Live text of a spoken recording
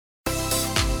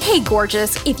Hey,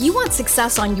 gorgeous. If you want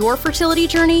success on your fertility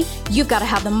journey, you've got to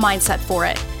have the mindset for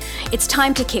it. It's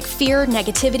time to kick fear,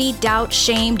 negativity, doubt,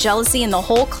 shame, jealousy, and the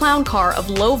whole clown car of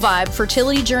low-vibe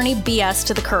fertility journey BS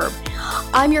to the curb.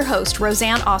 I'm your host,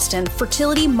 Roseanne Austin,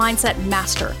 fertility mindset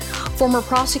master, former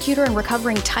prosecutor and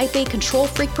recovering type A control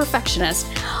freak perfectionist.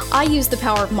 I use the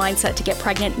power of mindset to get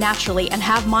pregnant naturally and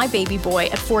have my baby boy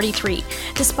at 43,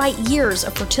 despite years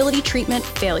of fertility treatment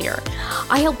failure.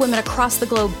 I help women across the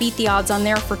globe beat the odds on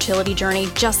their fertility journey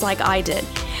just like I did.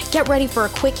 Get ready for a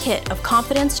quick hit of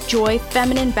confidence, joy,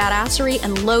 feminine badassery,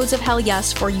 and loads of hell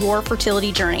yes for your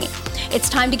fertility journey. It's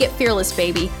time to get fearless,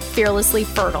 baby. Fearlessly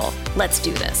fertile. Let's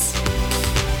do this.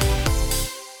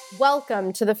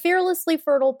 Welcome to the Fearlessly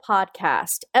Fertile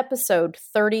podcast, episode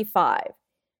 35.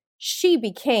 She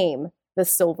became the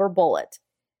silver bullet.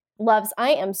 Loves,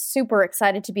 I am super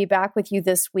excited to be back with you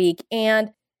this week.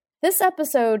 And this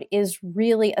episode is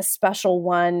really a special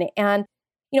one. And,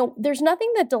 there's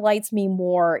nothing that delights me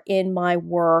more in my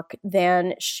work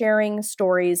than sharing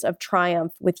stories of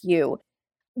triumph with you.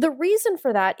 The reason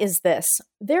for that is this.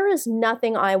 There is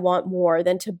nothing I want more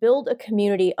than to build a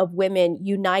community of women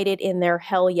united in their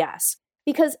hell yes.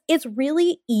 Because it's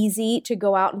really easy to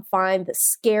go out and find the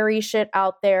scary shit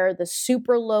out there, the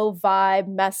super low vibe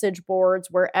message boards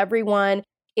where everyone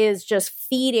is just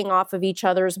feeding off of each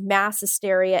other's mass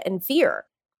hysteria and fear.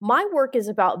 My work is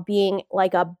about being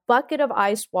like a bucket of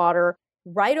ice water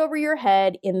right over your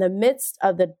head in the midst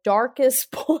of the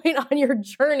darkest point on your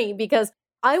journey, because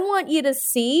I want you to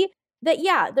see that,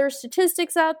 yeah, there's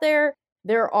statistics out there,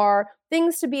 there are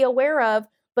things to be aware of,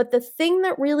 but the thing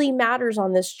that really matters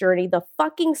on this journey, the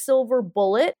fucking silver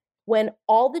bullet, when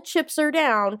all the chips are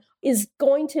down, is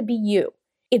going to be you.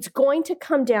 It's going to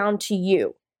come down to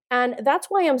you. And that's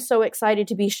why I'm so excited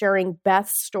to be sharing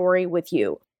Beth's story with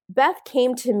you. Beth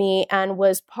came to me and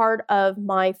was part of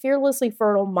my Fearlessly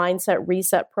Fertile Mindset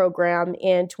Reset program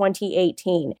in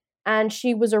 2018. And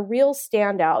she was a real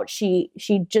standout. She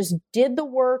just did the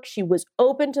work. She was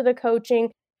open to the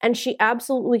coaching, and she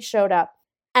absolutely showed up.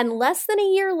 And less than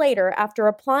a year later, after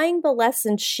applying the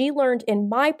lessons she learned in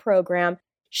my program,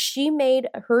 she made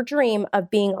her dream of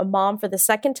being a mom for the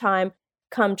second time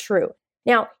come true.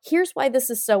 Now, here's why this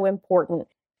is so important.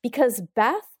 Because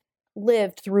Beth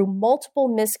lived through multiple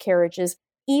miscarriages,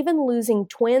 even losing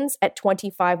twins at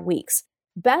 25 weeks.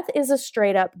 Beth is a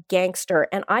straight up gangster,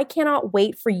 and I cannot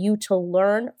wait for you to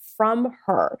learn from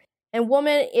her. And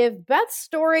woman, if Beth's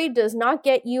story does not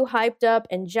get you hyped up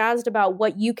and jazzed about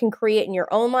what you can create in your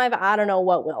own life, I don't know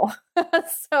what will.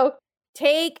 So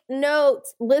take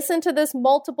notes, listen to this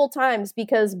multiple times,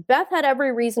 because Beth had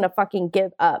every reason to fucking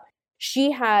give up.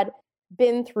 She had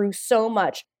been through so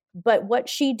much, but what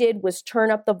she did was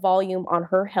turn up the volume on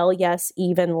her hell yes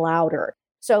even louder.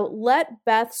 So let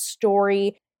Beth's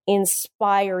story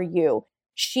inspire you.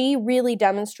 She really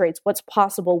demonstrates what's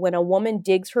possible when a woman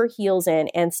digs her heels in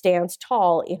and stands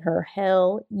tall in her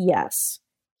hell yes.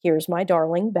 Here's my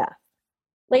darling Beth.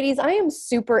 Ladies, I am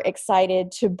super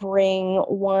excited to bring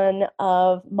one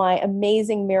of my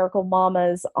amazing miracle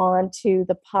mamas onto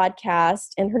the podcast,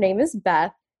 and her name is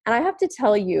Beth. And I have to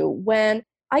tell you, when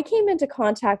I came into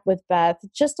contact with Beth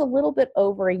just a little bit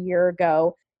over a year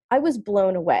ago, I was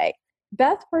blown away.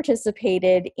 Beth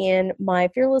participated in my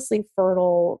Fearlessly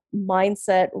Fertile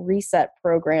Mindset Reset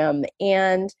program.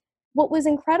 And what was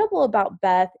incredible about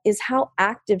Beth is how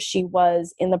active she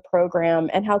was in the program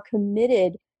and how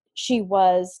committed she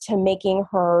was to making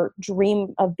her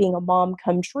dream of being a mom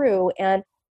come true. And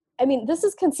I mean, this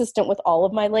is consistent with all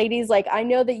of my ladies. Like, I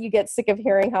know that you get sick of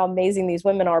hearing how amazing these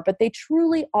women are, but they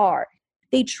truly are.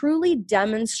 They truly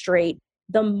demonstrate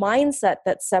the mindset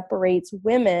that separates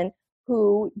women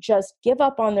who just give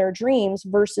up on their dreams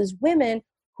versus women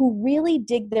who really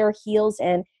dig their heels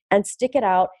in and stick it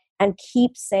out and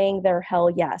keep saying their hell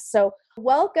yes. So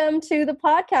welcome to the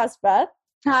podcast, Beth.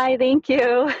 Hi, thank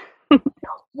you.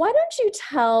 Why don't you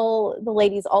tell the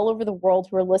ladies all over the world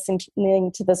who are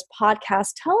listening to this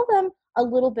podcast, tell them a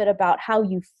little bit about how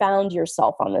you found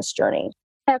yourself on this journey.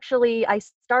 Actually, I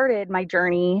started my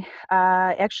journey,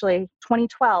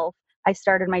 2012. I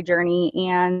started my journey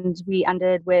and we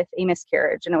ended with a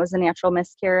miscarriage, and it was a natural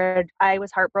miscarriage. I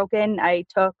was heartbroken. I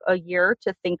took a year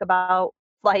to think about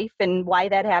life and why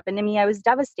that happened to me. I was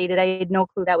devastated. I had no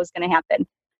clue that was going to happen.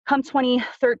 Come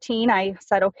 2013, I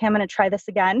said, okay, I'm going to try this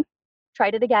again.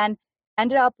 Tried it again.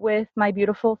 Ended up with my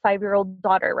beautiful 5-year-old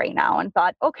daughter right now, and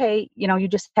thought, okay, you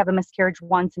just have a miscarriage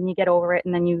once and you get over it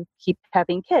and then you keep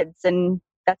having kids, and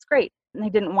that's great. And I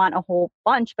didn't want a whole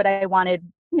bunch, but I wanted,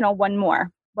 one more.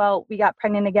 Well, we got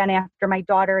pregnant again after my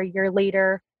daughter a year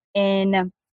later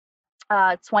in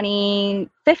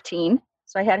 2015.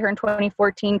 So I had her in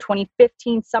 2014,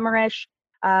 2015, summerish.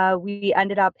 We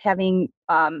ended up having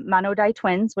monodi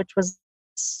twins, which was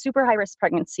super high risk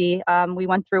pregnancy. We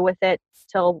went through with it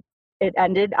till it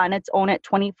ended on its own at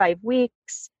 25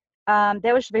 weeks.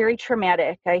 That was very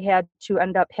traumatic. I had to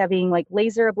end up having like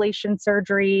laser ablation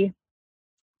surgery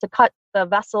to cut the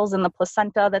vessels in the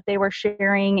placenta that they were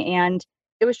sharing. And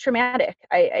it was traumatic.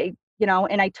 And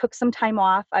I took some time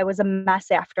off. I was a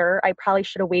mess after. I probably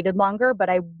should have waited longer, but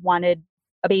I wanted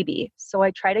a baby. So I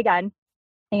tried again.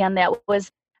 And that was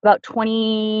about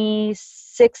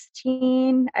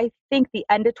 2016. I think the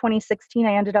end of 2016,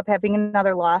 I ended up having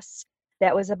another loss.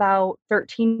 That was about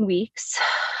 13 weeks.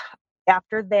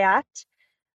 After that,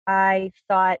 I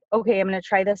thought, okay, I'm going to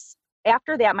try this.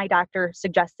 After that, my doctor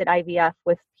suggested IVF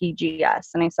with PGS.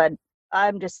 And I said,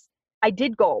 I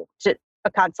did go to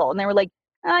a consult and they were like,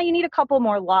 you need a couple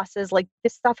more losses. Like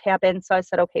this stuff happened. So I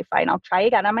said, okay, fine. I'll try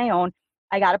again on my own.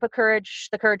 I got up the courage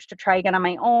to try again on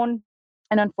my own.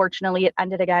 And unfortunately, it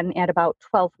ended again at about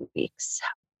 12 weeks.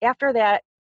 After that,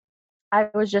 I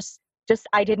was just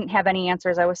I didn't have any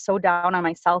answers. I was so down on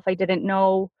myself. I didn't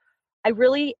know. I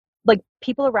really, like,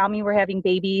 people around me were having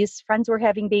babies. Friends were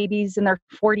having babies in their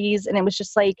 40s. And it was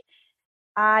just like,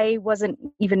 I wasn't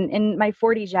even in my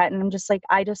 40s yet. And I'm just like,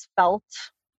 I just felt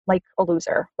like a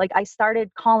loser. Like I started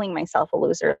calling myself a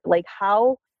loser. Like,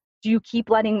 how do you keep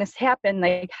letting this happen?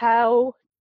 Like, how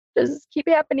does this keep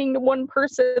happening to one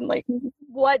person? Like,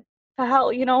 what the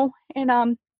hell,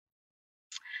 And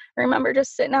I remember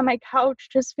just sitting on my couch,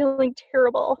 just feeling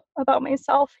terrible about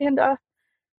myself. And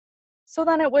so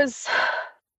then it was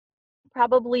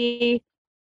probably,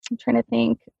 I'm trying to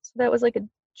think. So that was like a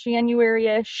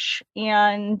January-ish.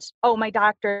 And my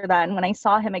doctor then, when I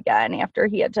saw him again after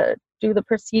he had to do the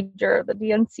procedure, the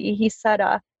DNC, he said,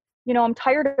 I'm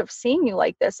tired of seeing you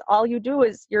like this. All you do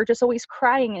is you're just always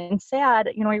crying and sad.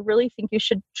 I really think you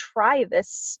should try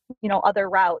this, other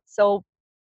route. So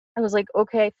I was like,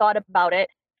 okay, thought about it.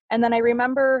 And then I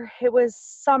remember it was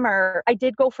summer. I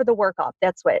did go for the workup.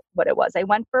 That's what it was. I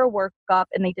went for a workup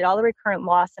and they did all the recurrent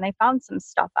loss and I found some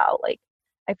stuff out. Like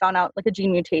I found out like a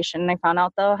gene mutation and I found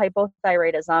out the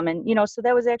hypothyroidism. And, so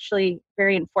that was actually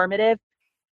very informative.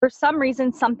 For some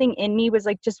reason, something in me was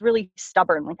like just really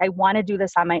stubborn. Like I want to do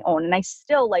this on my own. And I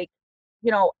still like,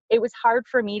 it was hard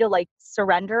for me to like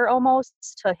surrender almost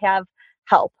to have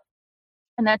help.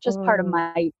 And that's just part of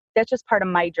my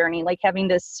journey, like having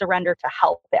to surrender to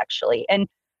help actually. And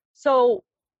so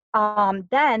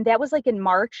then that was like in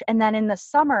March. And then in the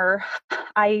summer,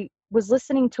 I was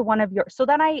listening to one of your, so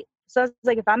I was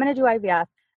like, if I'm going to do IVF,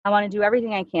 I want to do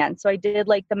everything I can. So I did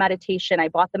like the meditation. I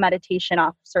bought the meditation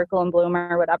off Circle and Bloom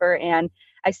or whatever. And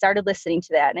I started listening to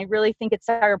that. And I really think it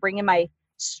started bringing my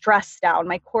stress down,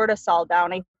 my cortisol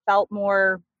down. I felt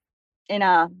more in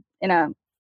a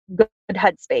good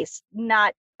headspace,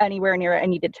 not anywhere near I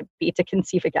needed to be to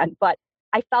conceive again. But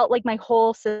I felt like my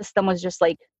whole system was just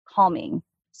like calming.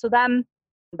 So then,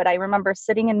 but I remember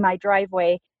sitting in my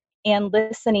driveway and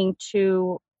listening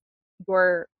to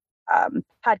your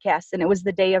podcast, and it was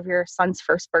the day of your son's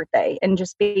first birthday, and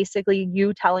just basically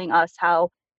you telling us how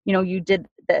you did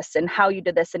this and how you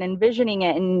did this and envisioning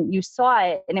it and you saw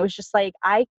it, and it was just like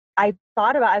I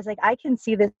thought about, I was like, I can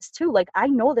see this too. Like I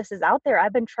know this is out there.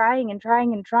 I've been trying and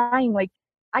trying and trying. Like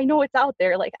I know it's out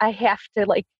there. Like I have to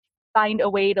like find a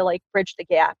way to like bridge the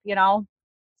gap,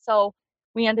 So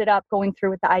we ended up going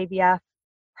through with the IVF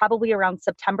probably around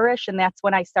September-ish, and that's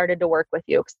when I started to work with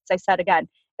you. Because I said, again,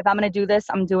 if I'm going to do this,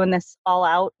 I'm doing this all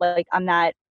out. Like I'm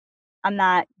not going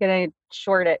to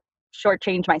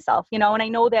shortchange myself, And I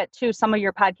know that too, some of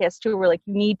your podcasts too, were like,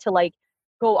 you need to like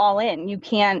go all in. You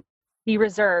can't be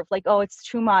reserved. Like, oh, it's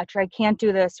too much, or I can't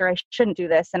do this, or I shouldn't do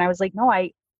this. And I was like, no, I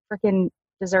freaking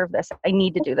deserve this. I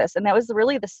need to do this. And that was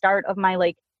really the start of my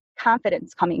like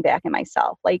confidence coming back in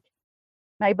myself, like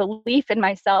my belief in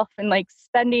myself and like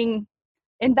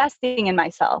investing in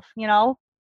myself, Yeah.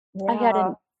 I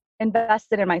hadn't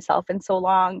invested in myself in so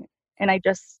long and I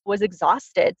just was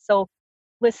exhausted. So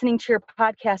listening to your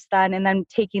podcast then, and then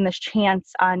taking this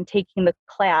chance on taking the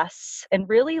class, and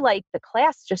really like the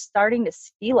class just starting to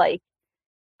see like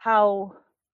how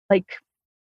like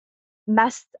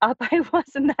messed up I was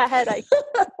in the head. Like,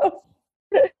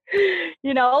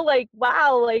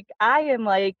 wow, like I am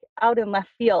like out in left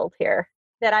field here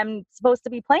that I'm supposed to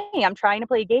be playing. I'm trying to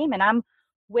play a game and I'm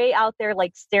way out there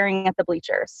like staring at the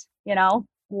bleachers,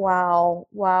 Wow.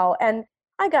 And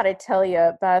I got to tell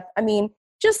you, Beth, I mean,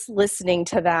 just listening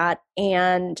to that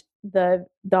and the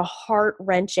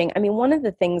heart-wrenching, I mean, one of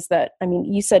the things that, I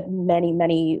mean, you said many,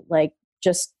 many like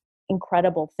just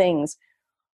incredible things,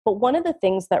 but one of the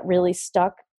things that really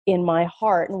stuck in my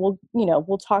heart. And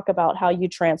we'll talk about how you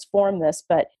transform this,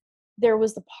 but there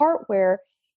was the part where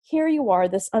here you are,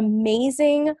 this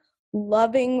amazing,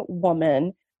 loving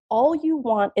woman. All you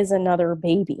want is another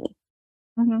baby.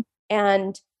 Mm-hmm.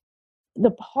 And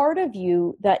the part of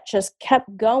you that just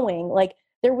kept going, like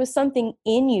there was something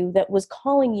in you that was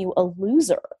calling you a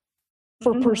loser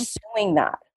for Mm-hmm. pursuing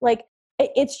that. Like,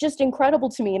 it's just incredible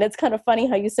to me. And it's kind of funny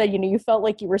how you said, you felt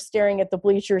like you were staring at the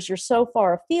bleachers. You're so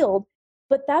far afield,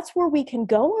 but that's where we can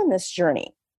go on this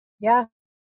journey. Yeah.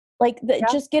 Like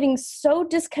just getting so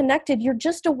disconnected. You're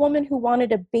just a woman who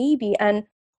wanted a baby and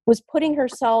was putting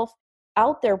herself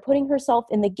out there, putting herself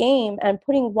in the game and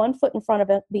putting one foot in front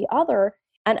of the other.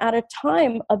 And at a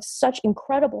time of such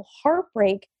incredible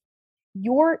heartbreak,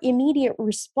 your immediate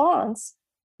response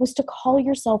was to call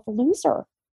yourself a loser.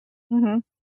 Mm-hmm.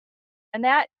 And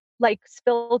that like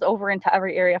spilled over into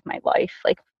every area of my life.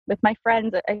 Like with my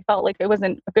friends, I felt like I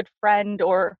wasn't a good friend,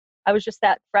 or I was just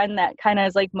that friend that kind of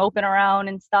is like moping around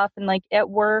and stuff. And like at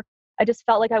work, I just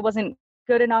felt like I wasn't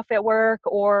good enough at work,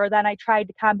 or then I tried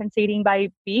compensating by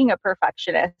being a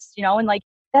perfectionist, and like,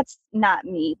 that's not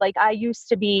me. Like I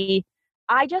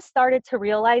just started to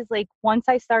realize, like, once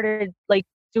I started like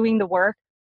doing the work,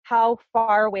 how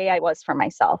far away I was from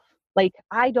myself. Like,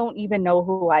 I don't even know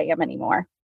who I am anymore.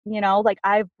 Like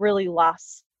I've really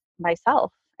lost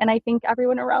myself. And I think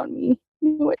everyone around me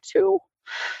knew it too.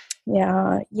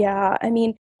 Yeah. Yeah. I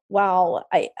mean, wow.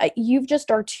 You've just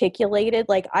articulated,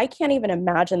 like, I can't even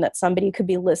imagine that somebody could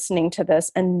be listening to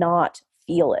this and not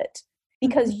feel it,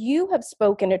 because you have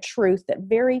spoken a truth that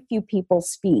very few people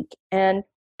speak, and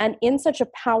in such a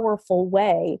powerful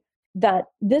way that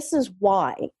this is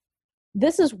why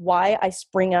I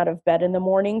spring out of bed in the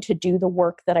morning to do the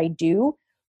work that I do,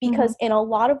 because in a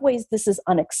lot of ways, this is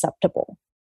unacceptable.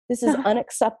 This is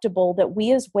unacceptable that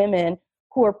we as women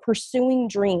who are pursuing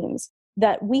dreams,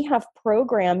 that we have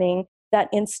programming that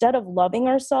instead of loving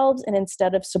ourselves and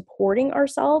instead of supporting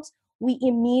ourselves, we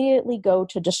immediately go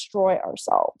to destroy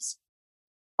ourselves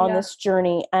on this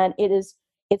journey. And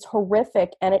it's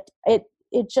horrific. And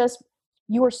it just,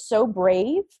 you are so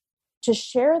brave to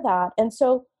share that. And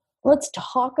so let's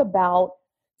talk about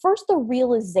first the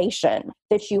realization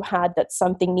that you had that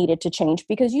something needed to change,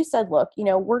 because you said, look,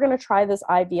 we're going to try this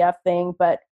IVF thing,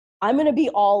 but I'm going to be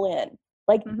all in.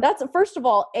 Like that's, first of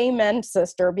all, amen,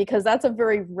 sister, because that's a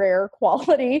very rare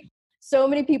quality. So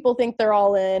many people think they're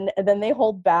all in and then they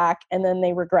hold back and then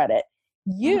they regret it.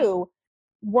 You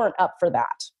weren't up for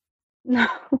that. No,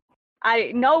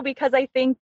 I know, because I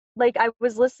think like I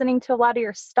was listening to a lot of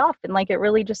your stuff and like it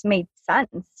really just made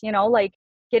sense, like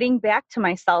getting back to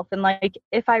myself, and like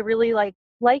if I really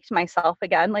liked myself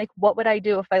again, like what would I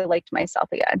do if I liked myself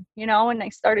again, and I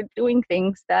started doing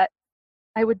things that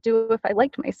I would do if I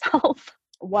liked myself.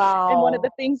 Wow. And one of the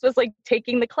things was like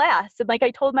taking the class. And like I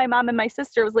told my mom and my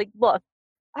sister, was like, look,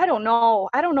 I don't know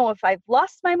if I've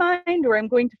lost my mind or I'm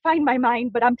going to find my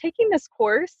mind, but I'm taking this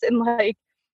course. And like,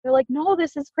 they're like, no,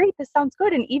 this is great. This sounds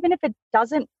good. And even if it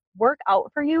doesn't work out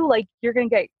for you, like you're going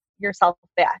to get yourself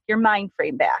back, your mind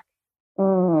frame back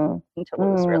to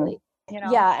lose, really.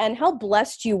 Yeah. And how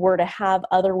blessed you were to have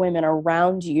other women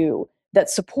around you that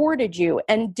supported you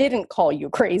and didn't call you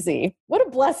crazy. What a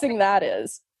blessing that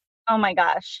is. Oh my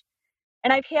gosh.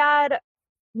 And I've had,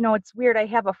 it's weird. I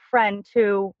have a friend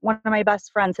too. One of my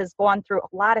best friends has gone through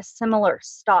a lot of similar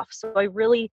stuff. So I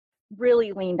really,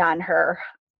 really leaned on her,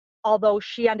 although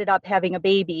she ended up having a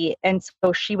baby. And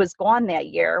so she was gone that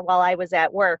year while I was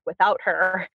at work without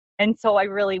her. And so I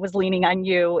really was leaning on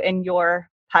you and your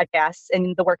podcasts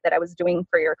and the work that I was doing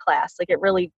for your class. Like it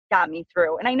really got me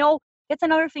through. And I know it's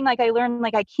another thing, like I learned,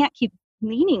 like I can't keep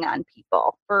leaning on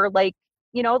people for like,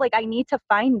 like I need to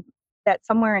find that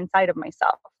somewhere inside of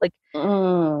myself. Like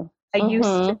I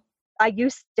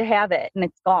used to have it and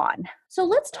it's gone. So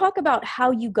let's talk about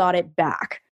how you got it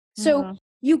back. So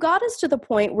you got us to the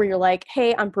point where you're like,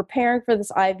 hey, I'm preparing for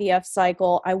this IVF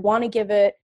cycle. I want to give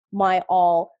it my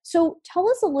all. So tell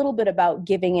us a little bit about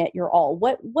giving it your all.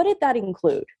 What did that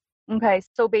include? Okay.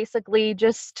 So basically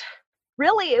just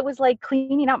really, it was like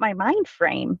cleaning up my mind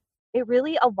frame. A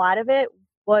lot of it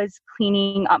was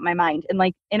cleaning up my mind, and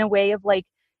like in a way of like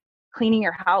cleaning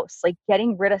your house, like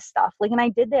getting rid of stuff. Like, and I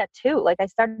did that too. Like I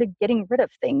started getting rid of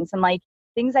things, and like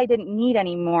things I didn't need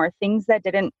anymore, things that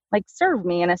didn't like serve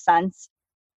me in a sense,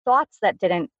 thoughts that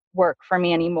didn't work for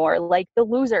me anymore, like the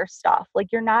loser stuff.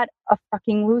 Like you're not a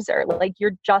fucking loser. Like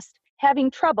you're just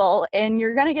having trouble and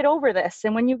you're going to get over this.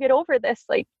 And when you get over this,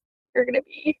 like you're going to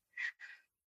be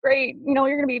great. You're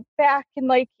going to be back. And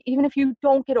like, even if you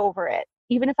don't get over it,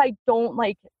 even if I don't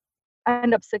like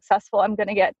end up successful, I'm going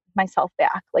to get myself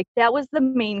back. Like that was the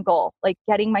main goal, like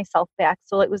getting myself back.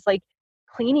 So it was like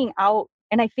cleaning out.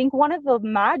 And I think one of the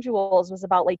modules was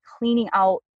about like cleaning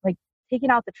out, like taking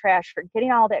out the trash or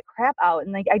getting all that crap out.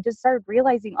 And like, I just started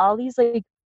realizing all these like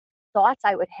thoughts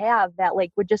I would have that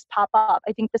like would just pop up.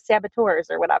 I think the saboteurs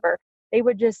or whatever, they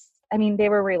would just, I mean, they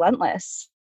were relentless.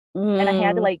 And I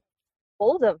had to like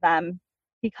hold of them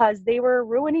because they were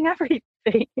ruining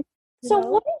everything. So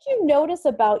what did you notice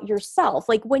about yourself?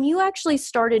 Like when you actually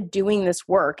started doing this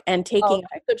work and taking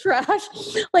out the trash,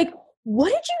 like what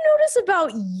did you notice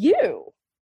about you?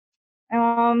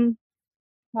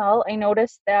 Well, I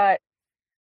noticed that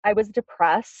I was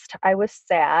depressed. I was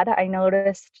sad. I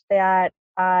noticed that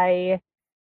I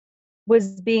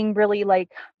was being really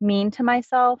like mean to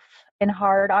myself and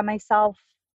hard on myself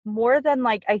more than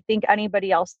like I think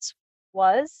anybody else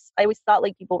was. I always thought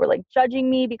like people were like judging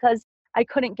me because I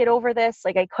couldn't get over this.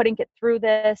 Like I couldn't get through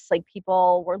this. Like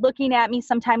people were looking at me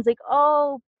sometimes like,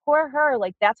 oh, poor her.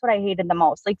 Like that's what I hated the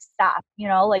most. Like stop,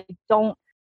 like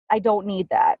I don't need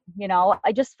that.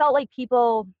 I just felt like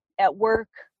people at work,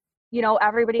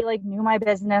 everybody like knew my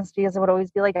business because it would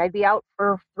always be like, I'd be out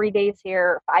for 3 days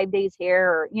here, 5 days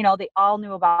here, or, they all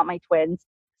knew about my twins.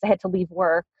 I had to leave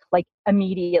work like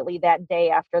immediately that day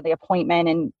after the appointment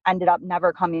and ended up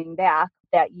never coming back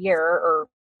that year or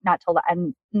not till the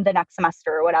end, the next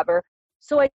semester or whatever.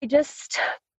 So I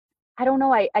don't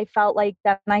know. I felt like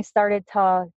then I started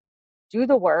to do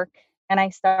the work and I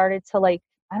started to like,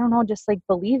 I don't know, just like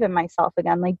believe in myself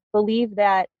again, like believe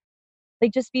that,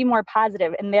 like just be more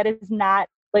positive. And that is not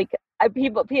like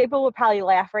people would probably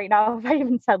laugh right now if I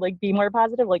even said like be more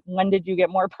positive. Like when did you get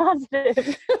more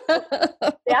positive?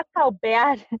 That's how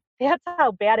bad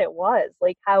it was.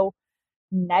 Like how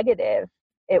negative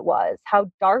it was,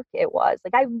 how dark it was.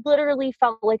 Like I literally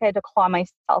felt like I had to claw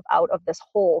myself out of this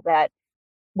hole that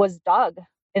was dug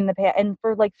in the past and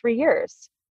for like 3 years.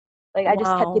 Like I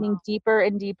just kept getting deeper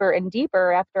and deeper and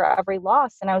deeper after every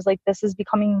loss. And I was like, this is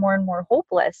becoming more and more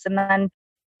hopeless. And then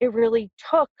it really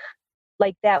took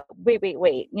like that, wait,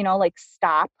 like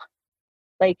stop.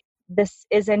 Like this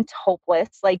isn't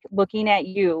hopeless. Like looking at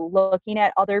you, looking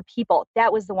at other people.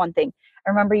 That was the one thing. I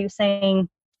remember you saying,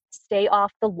 stay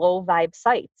off the low vibe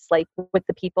sites, like with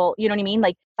the people, you know what I mean?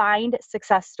 Like find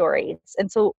success stories.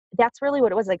 And so that's really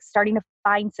what it was, like starting to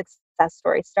find success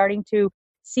stories, starting to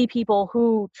see people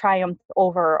who triumphed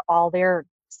over all their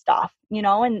stuff,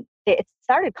 and it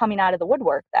started coming out of the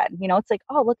woodwork then, it's like,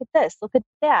 oh, look at this, look at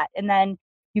that. And then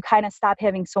you kind of stop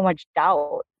having so much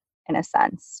doubt in a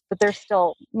sense, but there's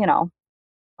still,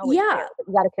 always there, but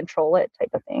you got to control it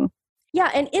type of thing. Yeah.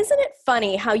 And isn't it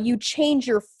funny how you change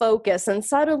your focus and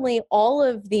suddenly all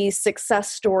of these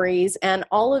success stories and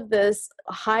all of this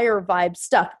higher vibe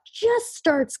stuff just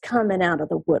starts coming out of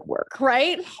the woodwork,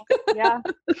 right? Yeah.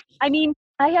 I mean,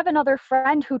 I have another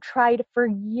friend who tried for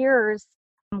years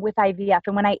with IVF.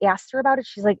 And when I asked her about it,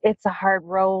 she's like, it's a hard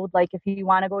road. Like if you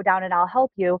want to go down it, I'll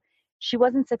help you. She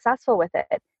wasn't successful with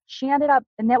it. She ended up,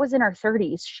 and that was in her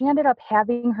 30s. She ended up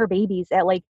having her babies at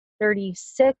like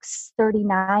 36,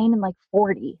 39, and like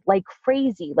 40, like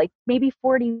crazy, like maybe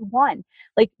 41.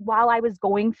 Like while I was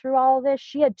going through all of this,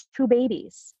 she had 2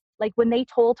 babies. Like when they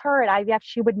told her at IVF,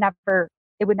 it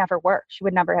would never work. She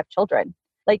would never have children.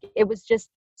 Like it was just,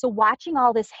 so watching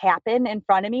all this happen in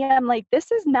front of me, I'm like,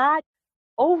 this is not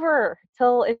over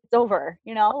till it's over,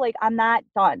 like I'm not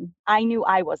done. I knew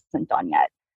I wasn't done yet.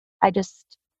 I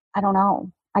don't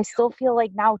know. I still feel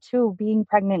like now too, being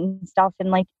pregnant and stuff, and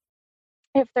like,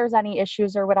 if there's any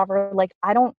issues or whatever, like,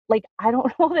 I don't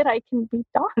know that I can be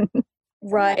done.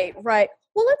 Right.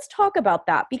 Well, let's talk about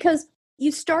that because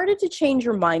you started to change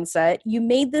your mindset. You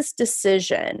made this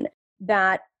decision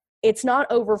that it's not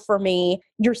over for me.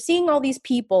 You're seeing all these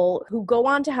people who go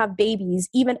on to have babies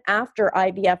even after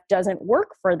IVF doesn't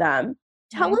work for them.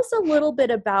 Tell us a little bit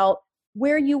about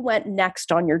where you went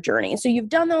next on your journey. So you've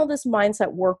done all this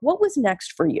mindset work. What was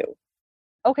next for you?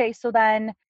 Okay, so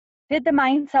then did the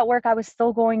mindset work. I was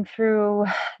still going through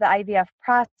the IVF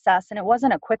process, and it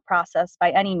wasn't a quick process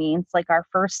by any means. Like our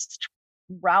first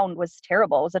round was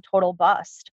terrible. It was a total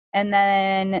bust. And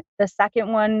then the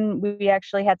second one, we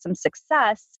actually had some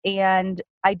success, and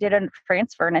I did a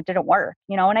transfer and it didn't work,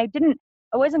 and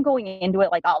I wasn't going into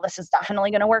it like, oh, this is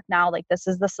definitely going to work now. Like this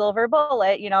is the silver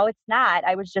bullet, it's not.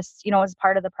 I was just, as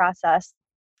part of the process.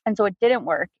 And so it didn't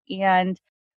work. And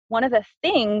one of the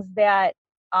things that,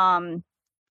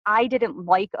 I didn't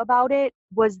like about it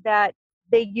was that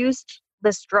they used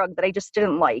this drug that I just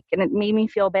didn't like, and it made me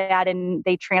feel bad, and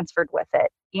they transferred with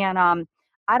it. And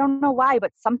I don't know why,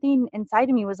 but something inside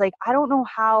of me was like, I don't know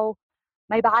how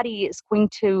my body is going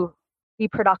to be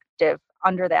productive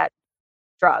under that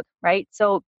drug, right?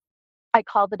 So I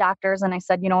called the doctors and I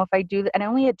said, if I do, and I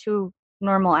only had 2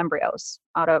 normal embryos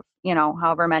out of,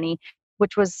 however many,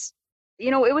 which was,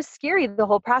 it was scary. The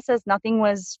whole process, nothing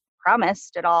was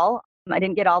promised at all. I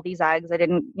didn't get all these eggs. I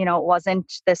didn't, it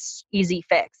wasn't this easy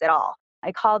fix at all.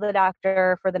 I called the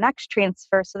doctor for the next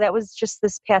transfer. So that was just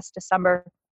this past December.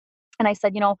 And I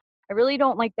said, I really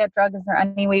don't like that drug. Is there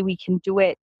any way we can do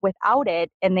it without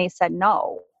it? And they said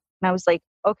no. And I was like,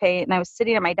 okay. And I was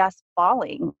sitting at my desk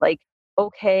bawling, like,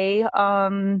 okay,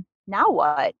 now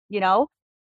what? Well,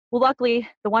 luckily,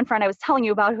 the one friend I was telling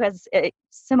you about who has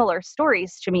similar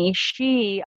stories to me,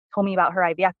 she told me about her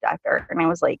IVF doctor. And I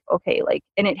was like, okay,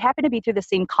 and it happened to be through the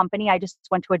same company. I just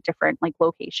went to a different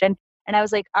location. And I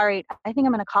was like, all right, I think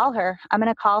I'm going to call her. I'm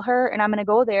going to call her and I'm going to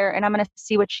go there and I'm going to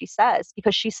see what she says,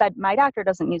 because she said, my doctor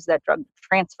doesn't use that drug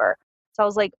transfer. So I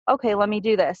was like, okay, let me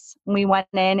do this. And we went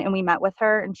in and we met with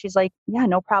her and she's like, yeah,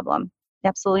 no problem.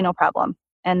 Absolutely no problem.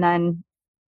 And then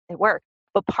it worked.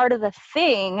 But part of the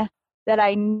thing that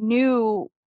I knew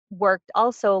worked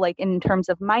also, in terms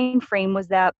of mind frame, was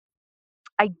that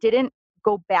I didn't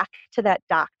go back to that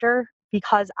doctor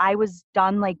because I was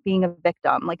done being a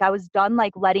victim. I was done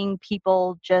letting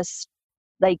people just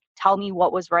tell me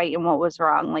what was right and what was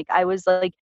wrong. I was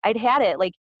I'd had it.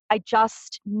 I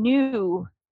just knew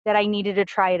that I needed to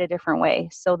try it a different way.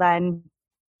 So then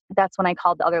that's when I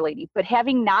called the other lady. But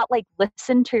having not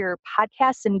listened to your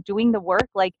podcast and doing the work,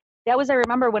 that was, I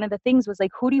remember one of the things was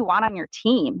who do you want on your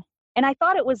team? And I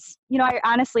thought it was, I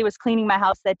honestly was cleaning my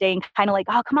house that day and kind of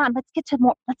oh, come on, let's get to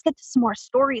some more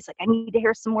stories. I need to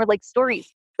hear some more stories.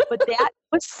 But that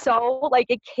was so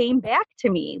it came back to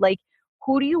me.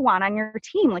 Who do you want on your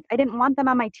team? I didn't want them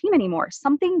on my team anymore.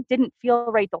 Something didn't feel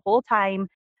right the whole time.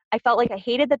 I felt I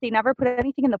hated that they never put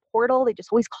anything in the portal. They just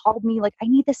always called me I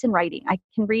need this in writing. I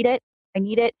can read it. I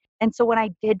need it. And so when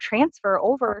I did transfer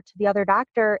over to the other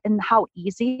doctor and how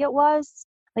easy it was,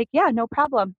 yeah, no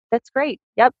problem. That's great.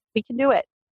 Yep, we can do it.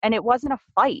 And it wasn't a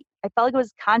fight. I felt it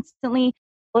was constantly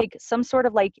some sort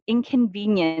of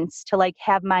inconvenience to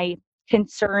have my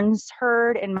concerns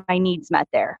heard and my needs met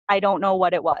there. I don't know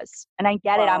what it was. And I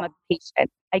get it. I'm a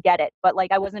patient. I get it. But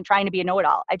I wasn't trying to be a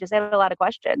know-it-all. I just had a lot of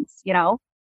questions,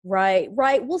 Right.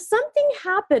 Well, something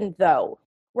happened though,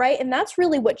 right? And that's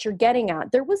really what you're getting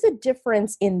at. There was a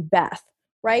difference in Beth,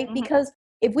 right? Mm-hmm. Because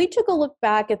if we took a look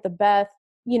back at the Beth,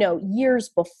 years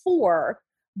before,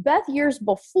 Beth years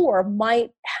before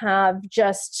might have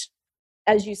just,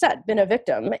 as you said, been a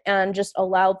victim and just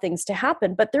allowed things to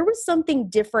happen. But there was something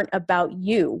different about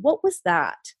you. What was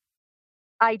that?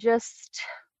 I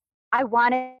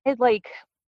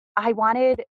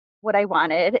wanted what I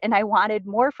wanted, and I wanted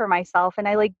more for myself. And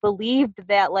I believed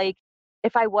that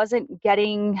if I wasn't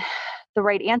getting the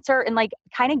right answer and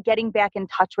kind of getting back in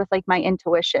touch with my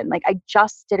intuition, I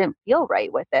just didn't feel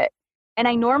right with it. And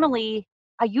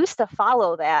I used to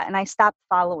follow that and I stopped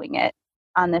following it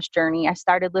on this journey. I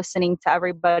started listening to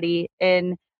everybody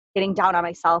and getting down on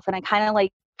myself. And I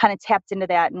kind of tapped into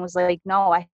that and was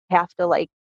no, I have to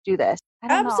do this.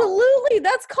 Absolutely.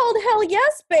 That's called hell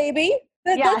yes, baby.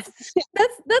 Yes.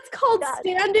 That's called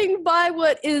standing by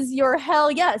what is your hell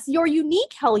yes, your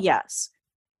unique hell yes.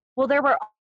 Well, there were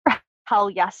hell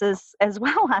yeses as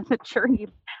well on the journey.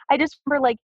 I just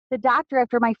remember the doctor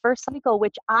after my first cycle,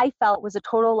 which I felt was a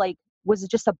total was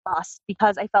just a bust,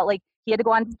 because I felt he had to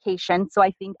go on vacation. So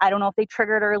I don't know if they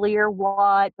triggered early or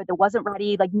what, but it wasn't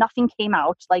ready. Nothing came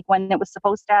out when it was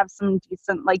supposed to have some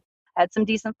decent, had some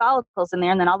decent follicles in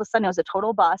there. And then all of a sudden it was a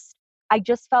total bust. I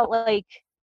just felt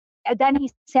and then he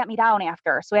sat me down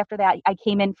after. So after that, I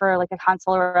came in for a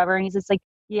consult or whatever. And he's just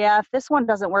yeah, if this one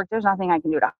doesn't work, there's nothing I can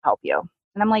do to help you.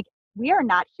 And I'm we are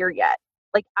not here yet.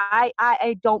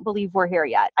 I don't believe we're here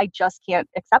yet. I just can't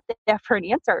accept it for an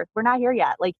answer. We're not here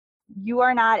yet. You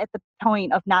are not at the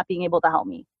point of not being able to help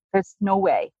me. There's no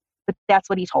way. But that's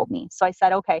what he told me. So I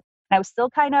said, okay. And I was still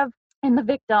kind of in the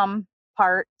victim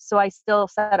part. So I still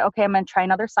said, okay, I'm going to try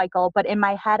another cycle. But in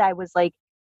my head, I was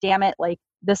damn it,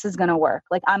 this is going to work.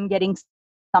 I'm getting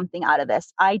something out of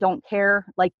this. I don't care.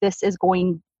 This is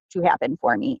going to happen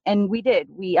for me. And we did.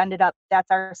 We ended up, that's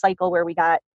our cycle where we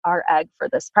got our egg for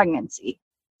this pregnancy.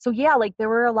 So yeah, there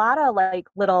were a lot of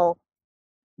little,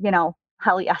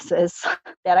 hell yeses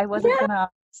that I wasn't going to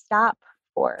stop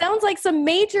for. Sounds like some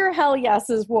major hell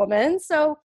yeses, woman.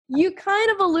 So you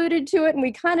kind of alluded to it and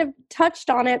we kind of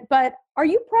touched on it, but are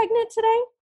you pregnant today?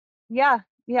 Yeah,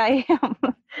 I am.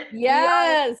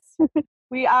 Yes.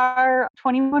 We are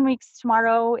 21 weeks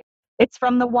tomorrow. It's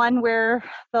from the one where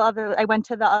I went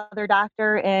to the other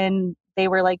doctor and they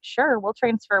were sure, we'll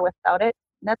transfer without it.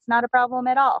 That's not a problem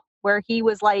at all. Where he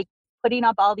was putting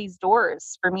up all these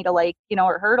doors for me to like,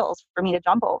 or hurdles for me to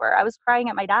jump over. I was crying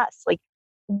at my desk.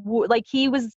 Like he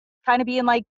was kind of being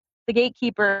like the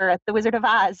gatekeeper at the Wizard of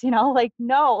Oz, like,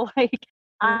 no, like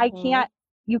I can't,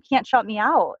 you can't shut me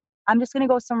out. I'm just going to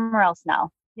go somewhere else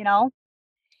now, And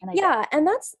I did. And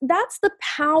that's the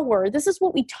power. This is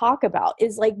what we talk about,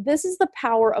 is like, this is the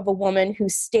power of a woman who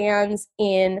stands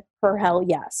in her hell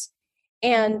yes,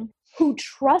 and who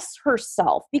trusts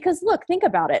herself. Because look, think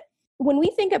about it. When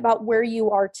we think about where you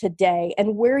are today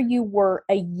and where you were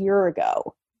a year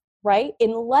ago, right?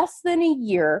 In less than a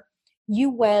year, you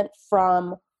went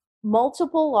from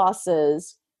multiple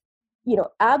losses,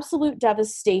 absolute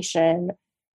devastation,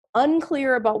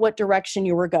 unclear about what direction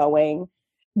you were going,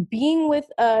 being with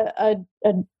a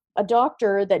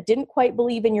doctor that didn't quite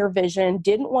believe in your vision,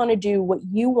 didn't want to do what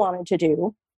you wanted to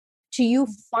do, to you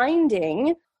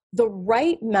finding the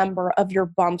right member of your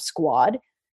bump squad,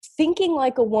 thinking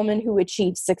like a woman who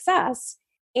achieved success.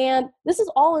 And this is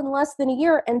all in less than a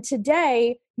year. And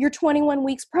today you're 21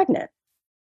 weeks pregnant.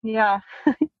 Yeah.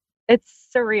 It's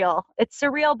surreal. It's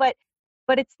surreal, but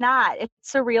it's not. It's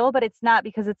surreal, but it's not,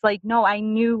 because it's like, no, I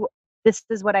knew this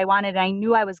is what I wanted. I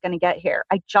knew I was going to get here.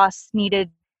 I just needed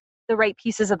the right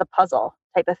pieces of the puzzle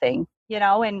type of thing,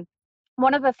 And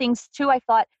one of the things too, I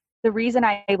thought the reason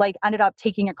I like ended up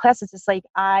taking your classes is like,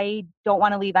 I don't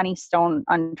want to leave any stone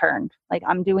unturned. Like,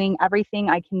 I'm doing everything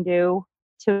I can do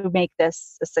to make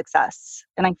this a success.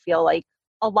 And I feel like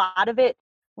a lot of it,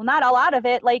 well, not a lot of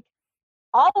it, like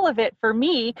all of it for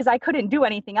me, because I couldn't do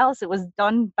anything else. It was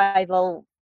done by the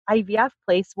IVF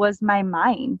place, was my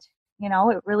mind.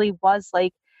 It really was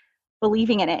like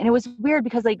believing in it. And it was weird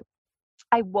because like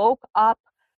I woke up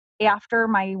after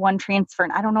my one transfer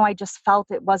and I don't know, I just felt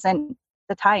it wasn't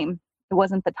the time. It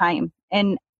wasn't the time.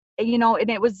 And, and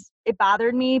it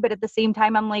bothered me. But at the same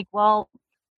time, I'm like, well,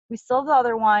 we still have the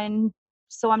other one.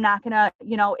 So I'm not going to,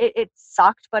 it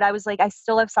sucked, but I was like, I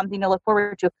still have something to look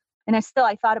forward to. And I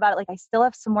thought about it, like, I still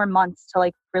have some more months to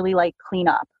like really like clean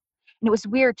up. And it was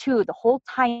weird too, the whole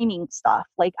timing stuff.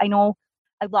 Like, I know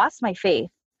I lost my faith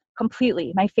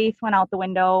completely. My faith went out the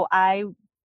window. I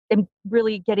am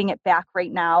really getting it back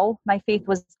right now. My faith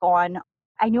was gone.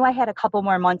 I knew I had a couple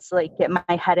more months to like get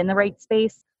my head in the right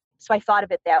space. So I thought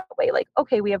of it that way, like,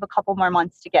 okay, we have a couple more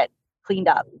months to get cleaned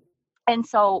up. And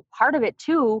so part of it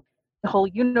too, the whole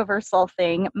universal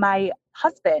thing, my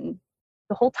husband,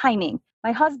 the whole timing,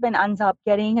 my husband ends up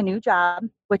getting a new job,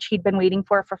 which he'd been waiting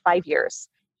for 5 years.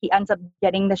 He ends up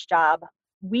getting this job.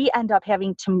 We end up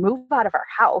having to move out of our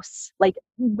house, like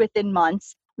within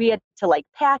months. We had to like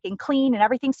pack and clean and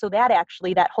everything. So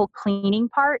that whole cleaning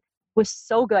part was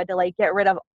so good to like get rid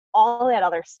of all that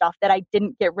other stuff that I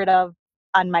didn't get rid of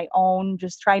on my own,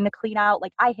 just trying to clean out.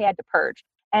 Like, I had to purge.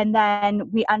 And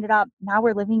then we ended up, now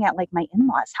we're living at like my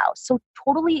in-laws' house. So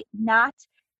totally not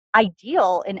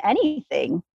ideal in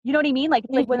anything. You know what I mean? Like,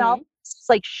 it's like when all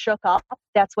like shook up,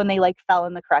 that's when they like fell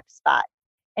in the correct spot.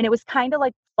 And it was kind of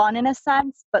like fun in a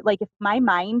sense, but like if my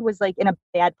mind was like in a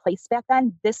bad place back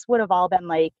then, this would have all been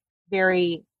like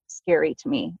very scary to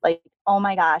me. Like, oh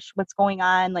my gosh, what's going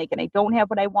on? Like, and I don't have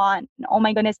what I want. And oh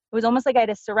my goodness. It was almost like I had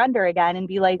to surrender again and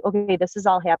be like, okay, this is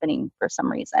all happening for some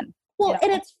reason. Well,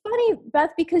 and it's funny,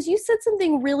 Beth, because you said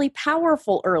something really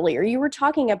powerful earlier. You were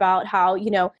talking about how,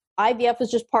 IVF was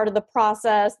just part of the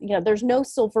process. There's no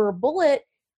silver bullet.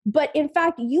 But in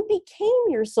fact, you became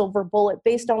your silver bullet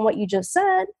based on what you just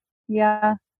said.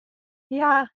 Yeah.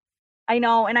 Yeah, I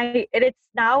know. And it's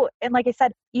now, and like I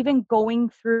said, even going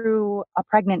through a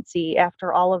pregnancy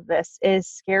after all of this is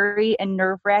scary and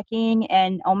nerve wracking.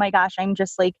 And oh my gosh, I'm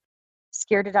just like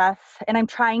scared to death. And I'm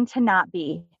trying to not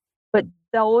be. But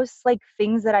those like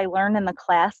things that I learned in the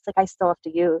class, like I still have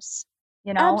to use,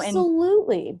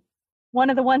 Absolutely. And one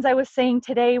of the ones I was saying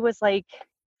today was like,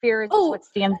 fear is what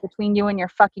stands between you and your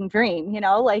fucking dream,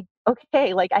 like,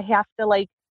 okay, like I have to like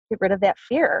get rid of that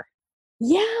fear.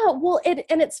 Yeah, well, and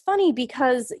it's funny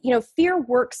because, fear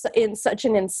works in such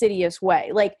an insidious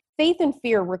way. Like, faith and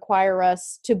fear require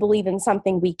us to believe in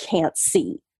something we can't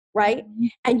see, right?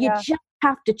 And you just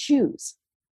have to choose.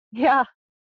 Yeah.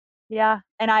 Yeah.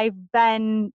 And I've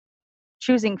been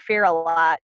choosing fear a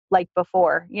lot, like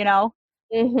before,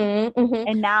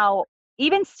 And now,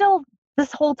 even still,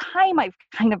 this whole time I've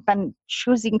kind of been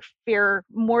choosing fear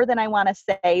more than I want to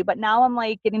say. But now I'm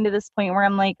like getting to this point where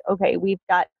I'm like, okay, we've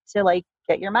got to like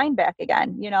get your mind back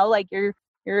again. Like you're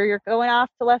going off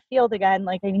to left field again.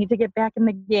 Like, I need to get back in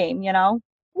the game,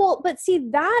 Well, but see,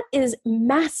 that is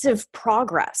massive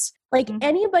progress. Like,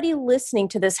 anybody listening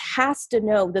to this has to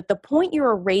know that the point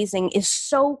you're raising is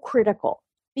so critical,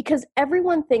 because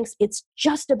everyone thinks it's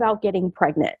just about getting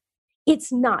pregnant.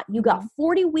 It's not. You got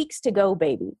 40 weeks to go,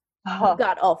 baby. You've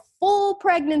got a full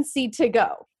pregnancy to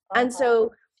go. And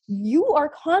so you are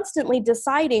constantly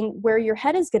deciding where your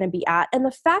head is going to be at. And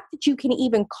the fact that you can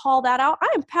even call that out, I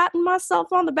am patting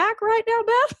myself on the back right now,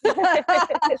 Beth.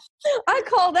 I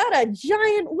call that a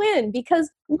giant win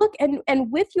because look,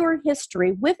 and with your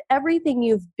history, with everything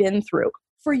you've been through,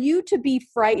 for you to be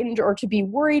frightened or to be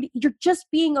worried, you're just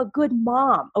being a good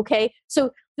mom. Okay.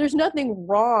 So there's nothing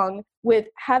wrong with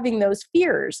having those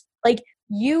fears. Like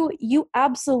you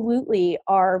absolutely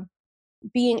are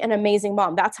being an amazing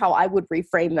mom. That's how I would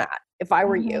reframe that if I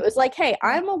were you. It's like, hey,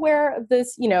 I'm aware of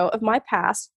this, of my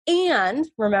past. And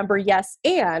remember, yes,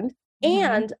 and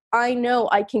I know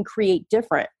I can create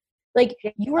different. Like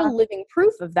you are living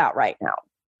proof of that right now.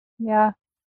 Yeah.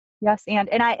 Yes. And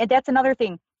that's another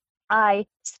thing. I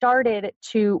started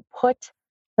to put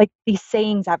like these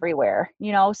sayings everywhere,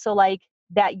 so like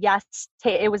that, yes,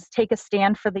 it was take a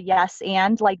stand for the yes.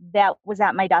 And like that was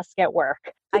at my desk at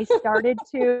work. I started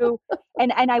to,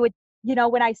 and I would,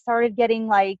 when I started getting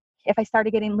like, if I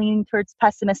started getting leaning towards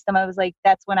pessimism, I was like,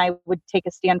 that's when I would take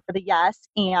a stand for the yes.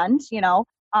 And,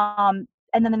 and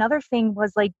then another thing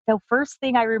was like, the first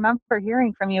thing I remember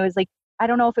hearing from you is like, I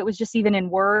don't know if it was just even in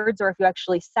words or if you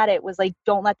actually said it, was like,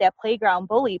 don't let that playground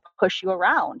bully push you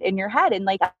around in your head. And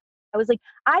like, I was like,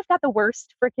 I've got the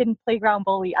worst freaking playground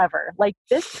bully ever. Like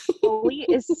this bully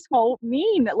is so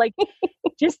mean, like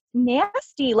just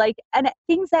nasty, like, and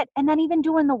then even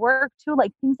doing the work too,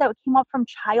 like things that came up from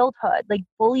childhood, like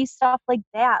bully stuff like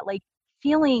that, like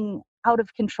feeling out of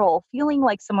control, feeling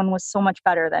like someone was so much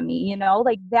better than me,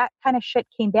 like that kind of shit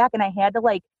came back and I had to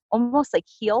like almost like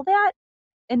heal that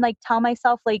and like tell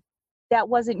myself like that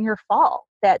wasn't your fault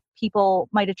that people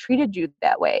might have treated you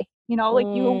that way, like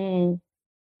you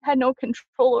had no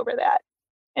control over that.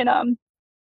 And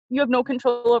you have no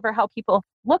control over how people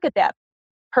look at that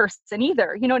person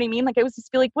either. You know what I mean? Like I was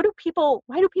just be like, why do people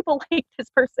like this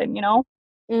person,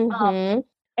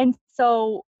 and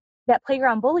so that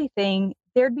playground bully thing,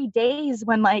 there'd be days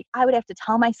when like I would have to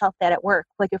tell myself that at work,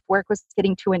 like if work was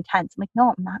getting too intense, I'm like,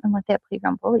 no, I'm not gonna let that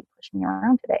playground bully push me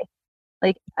around today.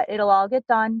 Like it'll all get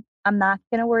done. I'm not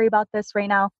gonna worry about this right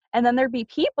now. And then there'd be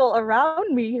people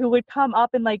around me who would come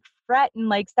up and like fret and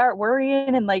like start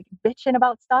worrying and like bitching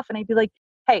about stuff. And I'd be like,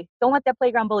 hey, don't let that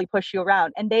playground bully push you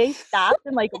around. And they stopped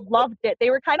and like loved it. They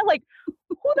were kind of like,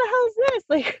 who the hell is this?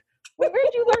 Like, where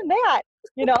did you learn that?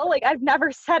 Like I've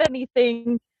never said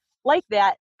anything like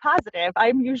that positive.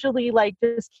 I'm usually like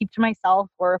just keep to myself,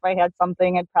 or if I had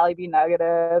something, I'd probably be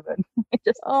negative and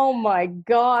just. Oh my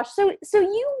gosh. So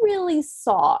you really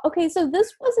saw, okay, so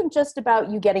this wasn't just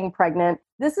about you getting pregnant.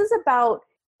 This is about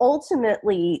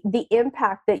ultimately the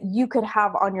impact that you could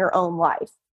have on your own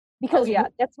life. Because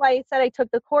that's why I said I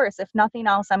took the course. If nothing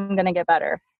else, I'm going to get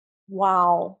better.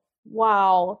 Wow.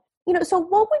 So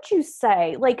what would you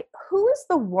say, like, who is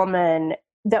the woman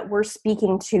that we're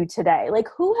speaking to today? Like,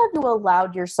 who have you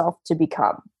allowed yourself to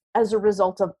become as a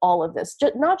result of all of this?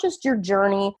 Not just your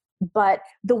journey, but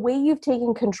the way you've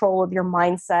taken control of your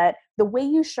mindset, the way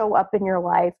you show up in your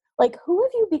life. Like, who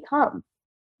have you become?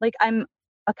 Like, I'm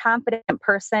a confident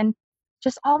person.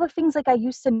 Just all the things like I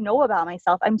used to know about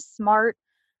myself. I'm smart.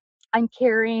 I'm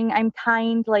caring. I'm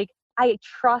kind. Like, I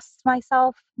trust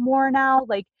myself more now.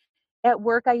 Like, at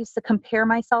work, I used to compare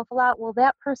myself a lot. Well,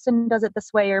 that person does it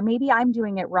this way, or maybe I'm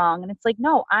doing it wrong. And it's like,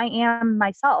 no, I am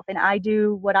myself and I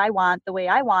do what I want the way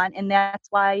I want. And that's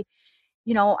why,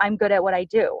 I'm good at what I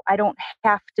do. I don't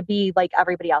have to be like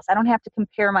everybody else. I don't have to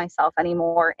compare myself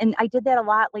anymore. And I did that a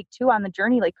lot, like too, on the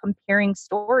journey, like comparing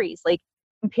stories, like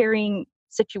comparing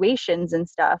situations and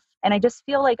stuff. And I just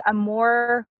feel like I'm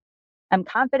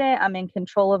confident. I'm in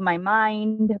control of my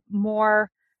mind more.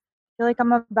 I feel like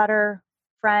I'm a better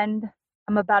friend.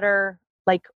 I'm a better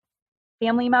like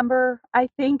family member. I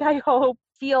hope.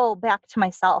 Feel back to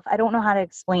myself. I don't know how to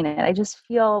explain it. I just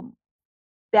feel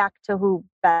back to who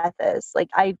Beth is. Like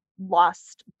I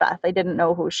lost Beth. I didn't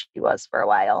know who she was for a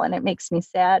while, and it makes me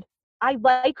sad. I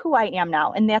like who I am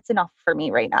now, and that's enough for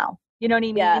me right now. You know what I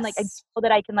mean? Yes. Like I know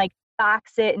that I can like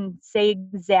box it and say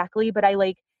exactly, but I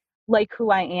like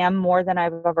who I am more than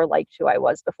I've ever liked who I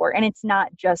was before. And it's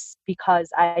not just because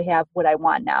I have what I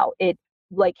want now. It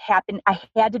like happened. I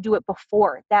had to do it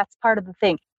before. That's part of the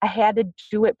thing. I had to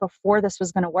do it before this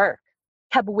was going to work.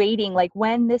 Kept waiting, like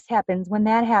when this happens, when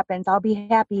that happens, I'll be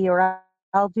happy, or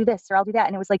I'll do this or I'll do that.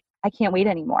 And it was like, I can't wait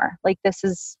anymore. Like this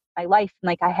is my life. And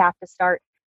like, I have to start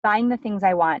buying the things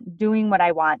I want, doing what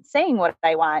I want, saying what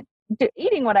I want,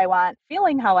 eating what I want,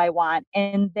 feeling how I want.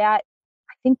 And that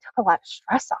I think took a lot of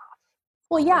stress off.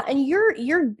 Well, yeah, and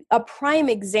you're a prime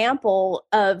example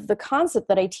of the concept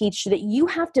that I teach, that you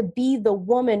have to be the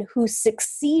woman who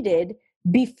succeeded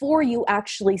before you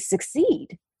actually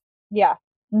succeed. Yeah.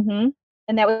 Mm-hmm.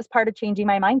 And that was part of changing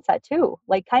my mindset too.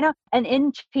 Like kind of, and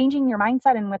in changing your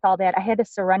mindset and with all that, I had to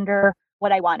surrender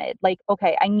what I wanted. Like,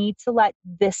 okay, I need to let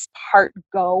this part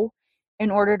go in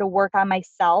order to work on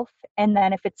myself. And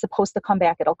then if it's supposed to come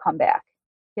back, it'll come back,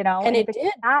 And and if it it's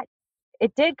did. not,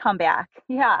 it did come back.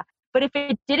 Yeah. But if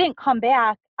it didn't come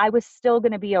back, I was still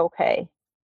going to be okay.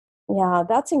 Yeah,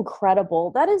 that's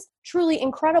incredible. That is truly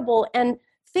incredible. And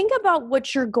think about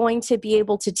what you're going to be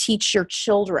able to teach your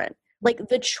children. Like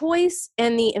the choice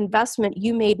and the investment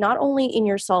you made, not only in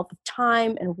yourself, of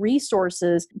time and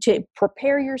resources to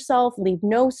prepare yourself, leave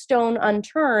no stone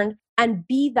unturned, and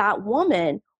be that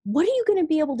woman. What are you going to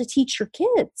be able to teach your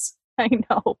kids? I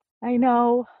know. I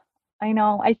know. I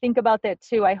know. I think about that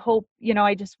too. I hope,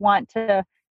 I just want to,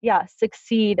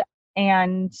 succeed.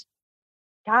 And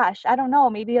gosh, I don't know.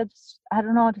 Maybe I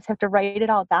don't know. I'll just have to write it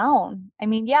all down. I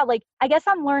mean, yeah, like, I guess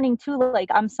I'm learning too. Like,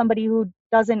 I'm somebody who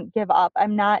doesn't give up.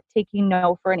 I'm not taking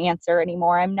no for an answer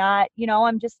anymore. I'm not,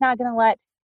 I'm just not going to let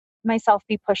myself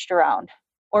be pushed around,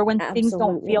 or when things don't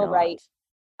Absolutely feel not. right,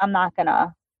 I'm not going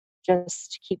to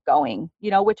just keep going,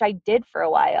 which I did for a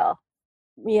while.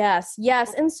 Yes,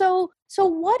 yes. And so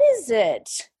what is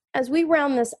it, as we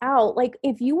round this out, like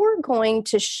if you were going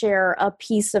to share a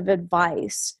piece of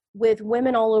advice with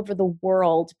women all over the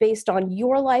world based on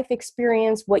your life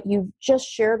experience, what you've just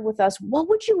shared with us, what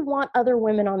would you want other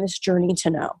women on this journey to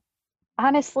know?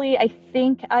 Honestly, I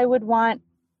think I would want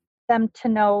them to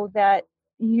know that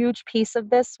a huge piece of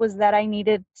this was that I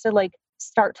needed to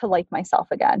start to like myself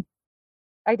again.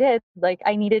 I did. Like,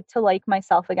 I needed to like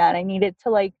myself again. I needed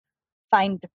to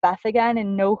find Beth again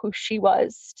and know who she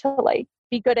was, to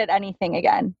be good at anything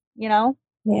again.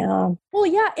 Yeah. Well,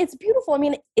 yeah, it's beautiful. I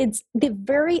mean, it's the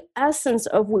very essence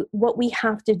of what we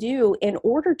have to do in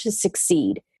order to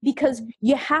succeed, because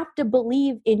you have to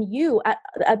believe in you at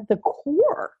the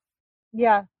core.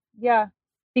 Yeah. Yeah.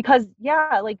 Because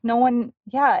like no one,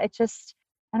 it's just,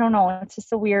 I don't know, it's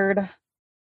just a weird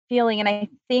feeling. And I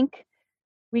think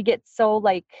we get so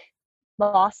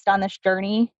lost on this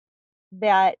journey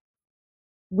that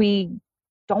we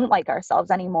don't like ourselves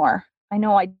anymore. I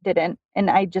know I didn't. And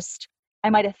I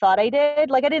might have thought I did.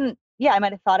 Like, I didn't, I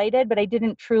might have thought I did, but I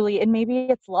didn't truly. And maybe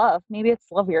it's love. Maybe it's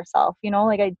love yourself,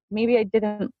 maybe I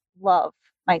didn't love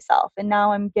myself. And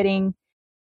now I'm getting,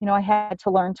 I had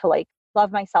to learn to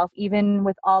love myself, even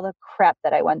with all the crap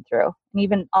that I went through and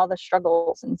even all the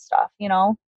struggles and stuff.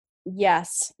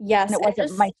 Yes, And yes. it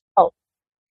wasn't my fault.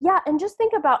 Yeah, and just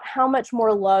think about how much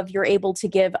more love you're able to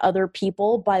give other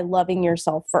people by loving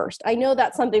yourself first. I know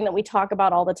that's something that we talk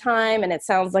about all the time, and it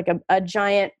sounds like a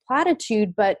giant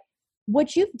platitude, but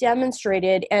what you've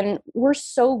demonstrated, and we're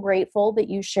so grateful that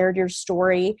you shared your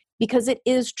story, because it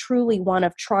is truly one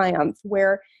of triumph,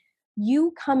 where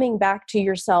you coming back to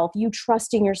yourself, you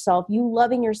trusting yourself, you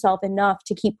loving yourself enough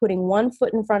to keep putting one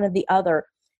foot in front of the other,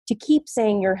 to keep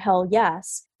saying your hell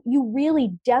yes, you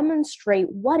really demonstrate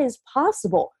what is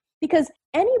possible. Because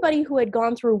anybody who had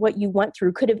gone through what you went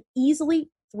through could have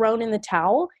easily thrown in the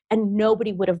towel and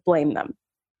nobody would have blamed them.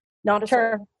 Not a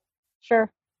soul.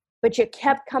 Sure. But you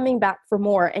kept coming back for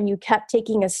more, and you kept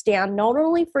taking a stand, not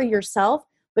only for yourself,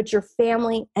 but your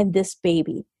family and this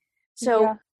baby.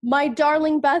 So, my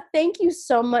darling Beth, thank you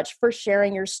so much for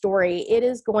sharing your story. It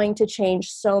is going to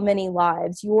change so many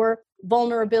lives. Your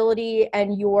vulnerability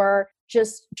and your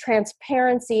just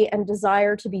transparency and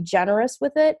desire to be generous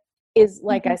with it is,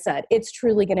 like I said, it's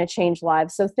truly going to change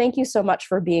lives. So thank you so much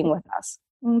for being with us.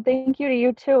 Thank you to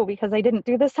you too, because I didn't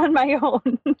do this on my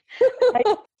own.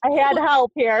 I had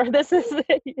help here. This is,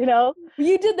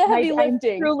 You did the heavy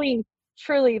lifting. I'm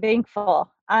truly thankful.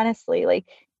 Honestly,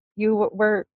 you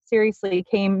were seriously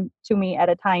came to me at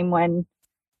a time when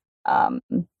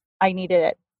I needed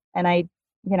it. And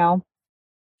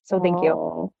so thank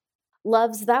you.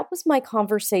 Loves, that was my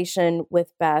conversation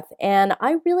with Beth. And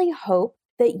I really hope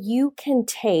that you can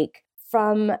take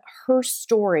from her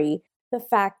story the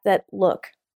fact that, look,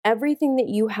 everything that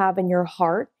you have in your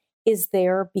heart is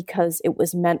there because it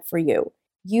was meant for you.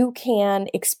 You can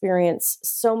experience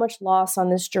so much loss on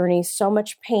this journey, so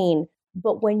much pain,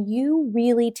 but when you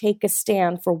really take a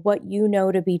stand for what you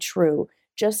know to be true,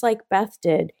 just like Beth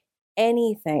did,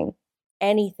 anything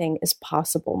is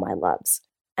possible, my loves.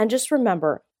 And just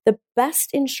remember, the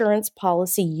best insurance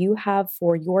policy you have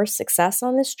for your success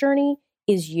on this journey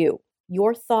is you,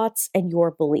 your thoughts, and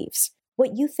your beliefs.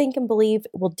 What you think and believe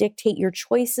will dictate your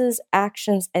choices,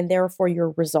 actions, and therefore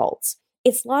your results.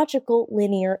 It's logical,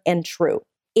 linear, and true.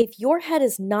 If your head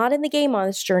is not in the game on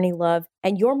this journey, love,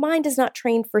 and your mind is not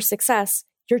trained for success,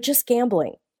 you're just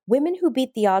gambling. Women who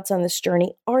beat the odds on this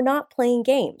journey are not playing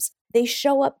games. They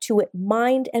show up to it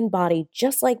mind and body,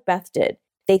 just like Beth did.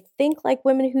 They think like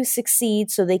women who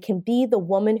succeed so they can be the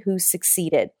woman who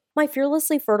succeeded. My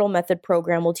Fearlessly Fertile Method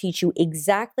program will teach you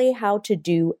exactly how to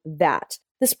do that.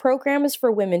 This program is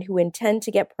for women who intend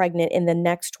to get pregnant in the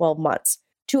next 12 months.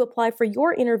 To apply for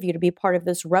your interview to be part of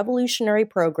this revolutionary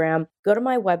program, go to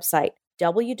my website,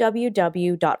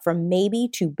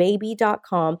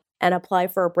 www.frommaybe2baby.com, and apply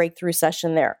for a breakthrough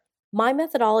session there. My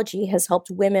methodology has helped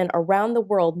women around the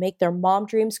world make their mom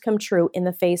dreams come true in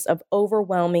the face of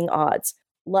overwhelming odds.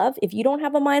 Love, if you don't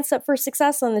have a mindset for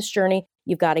success on this journey,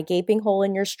 you've got a gaping hole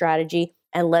in your strategy,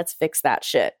 and let's fix that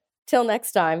shit. Till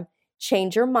next time,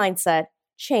 change your mindset,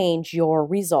 change your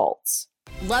results.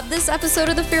 Love this episode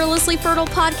of the Fearlessly Fertile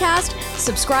podcast?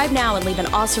 Subscribe now and leave an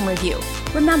awesome review.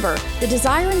 Remember, the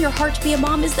desire in your heart to be a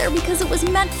mom is there because it was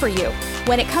meant for you.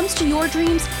 When it comes to your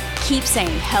dreams, keep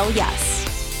saying hell yes.